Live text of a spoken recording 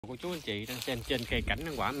Cô chú anh chị đang xem trên cây cảnh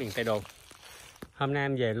ăn quả miền Tây Đồ. Hôm nay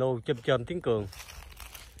em về lô chôm tiếng Cường.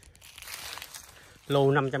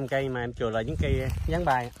 Lô 500 cây mà em chừa lại những cây dáng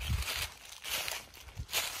bay.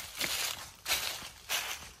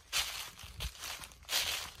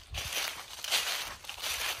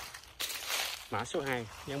 Mã số 2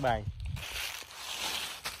 dáng bay.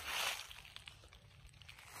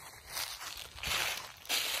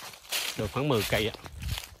 Được khoảng 10 cây ạ.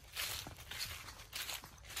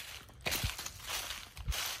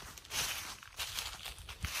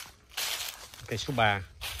 Cây số 3.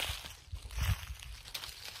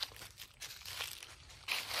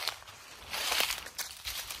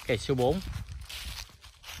 Cây số 4.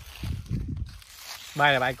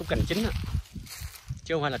 Bay là bay cúc cành chính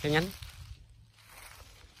chứ không phải là cái nhánh.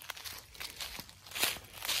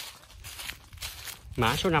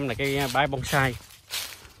 Mã số 5 là cây bay bonsai.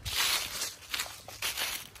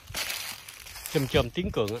 Chôm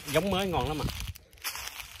tiếng Cường giống mới ngon lắm ạ.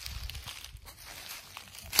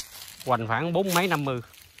 Hoành khoảng 4 mấy 50.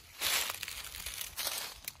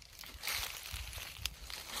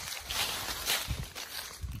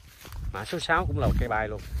 Mã số 6 cũng là một cây bay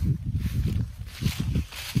luôn.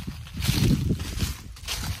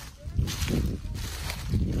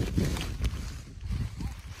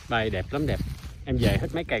 Bay đẹp lắm, đẹp. Em về hết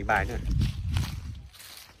mấy cây bay nữa.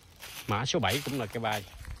 Mã số 7 cũng là cây bay.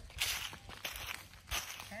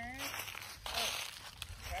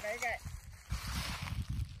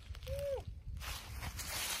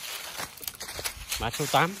 Mã số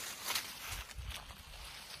 8.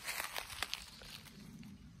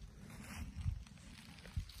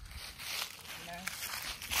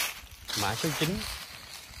 Mã số 9.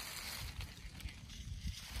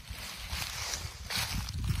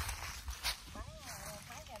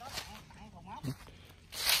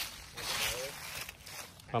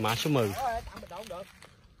 Và mã số 10.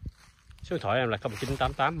 Số điện thoại em là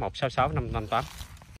 0988 166 558.